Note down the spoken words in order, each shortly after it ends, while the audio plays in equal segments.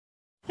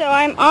So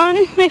I'm on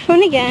my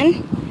phone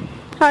again.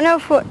 I don't know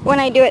if when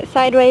I do it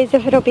sideways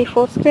if it'll be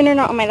full screen or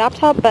not on my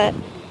laptop, but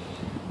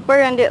we're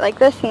going to do it like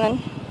this and then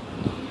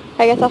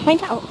I guess I'll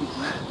find out.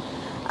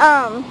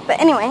 But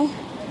anyway,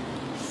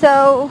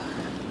 so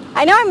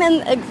I know I'm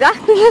in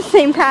exactly the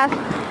same path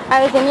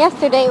I was in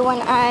yesterday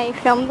when I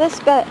filmed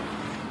this, but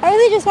I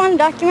really just want to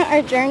document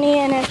our journey,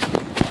 and if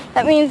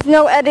that means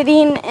no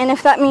editing and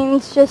if that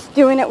means just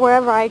doing it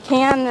wherever I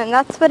can, then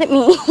that's what it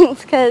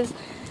means, because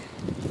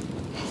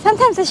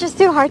sometimes it's just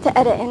too hard to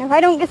edit, and if I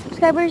don't get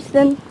subscribers,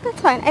 then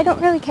that's fine. I don't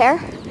really care.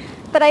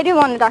 But I do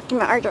want to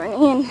document our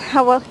journey and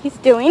how well he's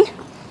doing.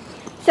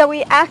 So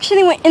we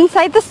actually went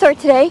inside the store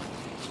today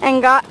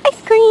and got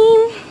ice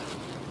cream.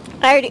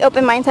 I already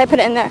opened mine, so I put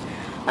it in there.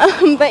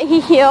 But he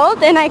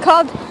healed, and I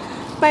called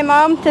my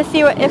mom to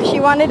see if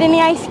she wanted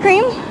any ice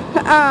cream.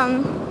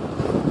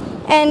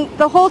 And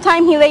the whole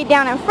time he laid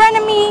down in front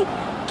of me.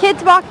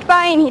 Kids walked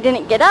by and he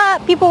didn't get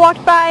up. People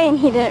walked by and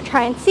he didn't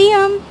try and see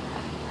them.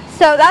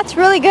 So that's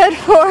really good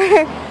for,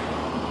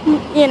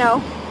 you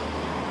know,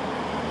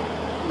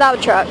 loud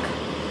truck.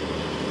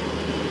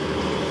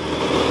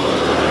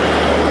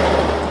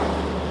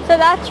 So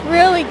that's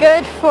really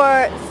good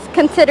for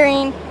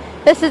considering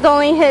this is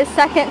only his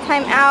second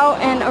time out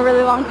in a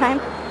really long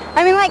time.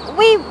 I mean, like,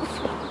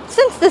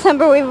 since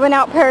December we've been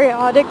out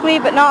periodically,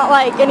 but not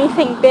like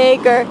anything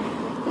big or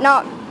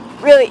not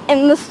really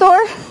in the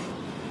store.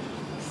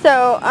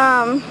 So,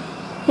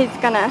 he's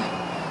gonna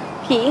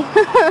pee.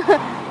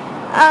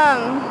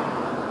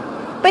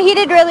 But he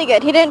did really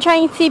good. He didn't try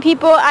and see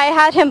people. I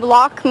had him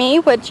block me,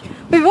 which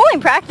we've only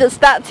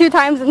practiced that 2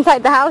 times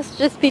inside the house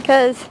just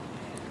because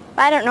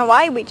I don't know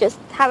why, we just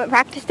haven't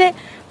practiced it.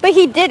 But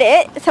he did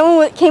it.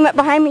 Someone came up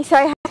behind me, so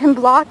I had him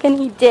block, and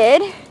he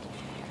did.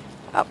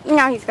 Oh,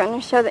 now he's going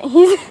to show that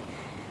he's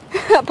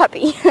a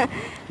puppy.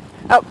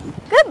 Oh,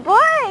 good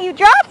boy, you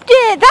dropped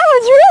it. That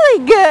was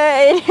really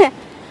good.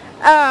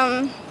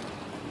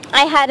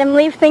 I had him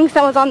leave things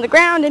that was on the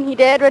ground, and he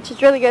did, which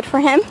is really good for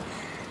him.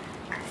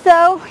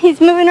 So he's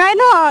moving right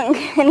along,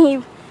 and he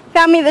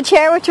found me the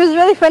chair, which was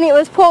really funny. It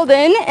was pulled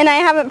in, and I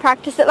haven't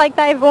practiced it like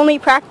that. I've only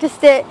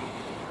practiced it,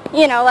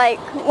 you know, like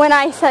when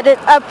I set it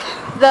up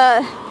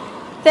the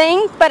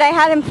thing, but I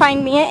had him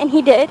find me it, and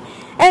he did.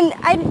 And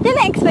I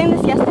didn't explain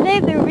this yesterday.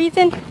 The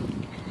reason,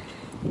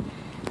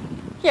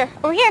 here,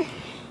 over here,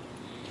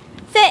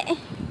 sit,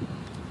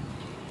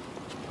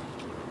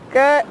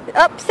 good,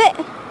 up, sit,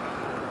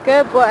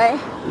 good boy.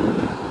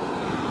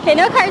 Okay,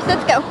 no cars,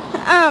 let's go.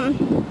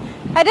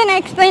 I didn't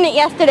explain it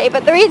yesterday,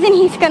 but the reason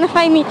he's going to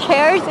find me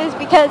chairs is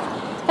because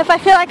if I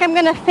feel like I'm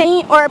going to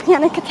faint or a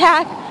panic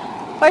attack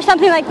or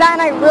something like that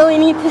and I really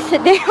need to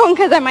sit down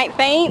because I might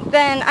faint,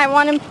 then I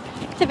want him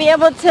to be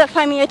able to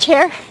find me a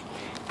chair.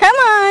 Come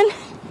on.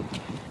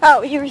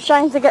 Oh, he was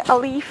trying to get a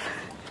leaf.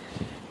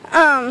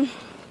 So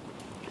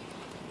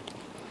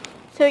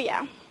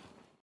yeah.